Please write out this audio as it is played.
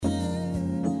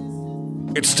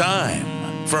It's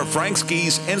time for Frank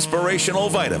Ski's Inspirational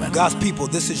Vitamin. God's people,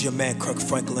 this is your man, Kirk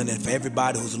Franklin, and for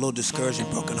everybody who's a little discouraged and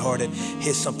brokenhearted,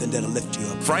 here's something that'll lift you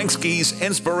up. Frank Ski's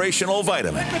Inspirational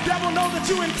Vitamin. Let the devil know that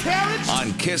you encouraged.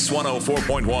 On KISS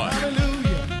 104.1. Hallelujah.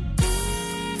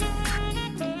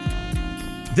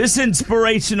 This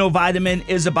Inspirational Vitamin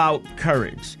is about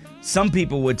courage. Some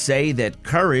people would say that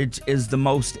courage is the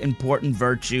most important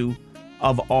virtue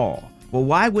of all. Well,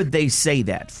 why would they say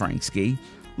that, Frank Ski?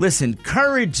 Listen,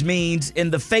 courage means in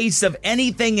the face of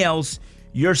anything else,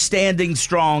 you're standing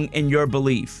strong in your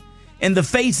belief. In the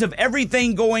face of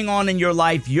everything going on in your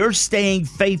life, you're staying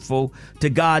faithful to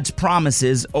God's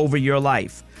promises over your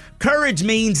life. Courage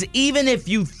means even if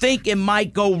you think it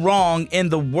might go wrong in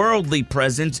the worldly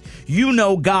presence, you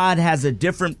know God has a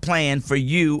different plan for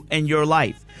you and your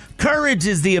life. Courage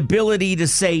is the ability to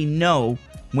say no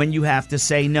when you have to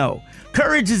say no.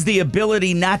 Courage is the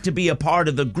ability not to be a part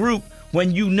of the group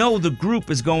when you know the group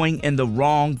is going in the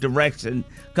wrong direction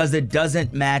because it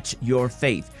doesn't match your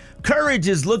faith. Courage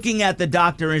is looking at the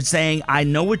doctor and saying, I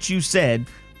know what you said,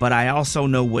 but I also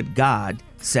know what God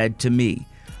said to me.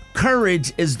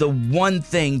 Courage is the one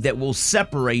thing that will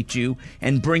separate you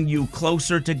and bring you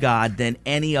closer to God than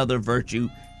any other virtue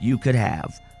you could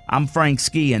have. I'm Frank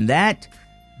Ski, and that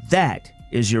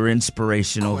is your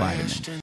Inspirational Vitamin.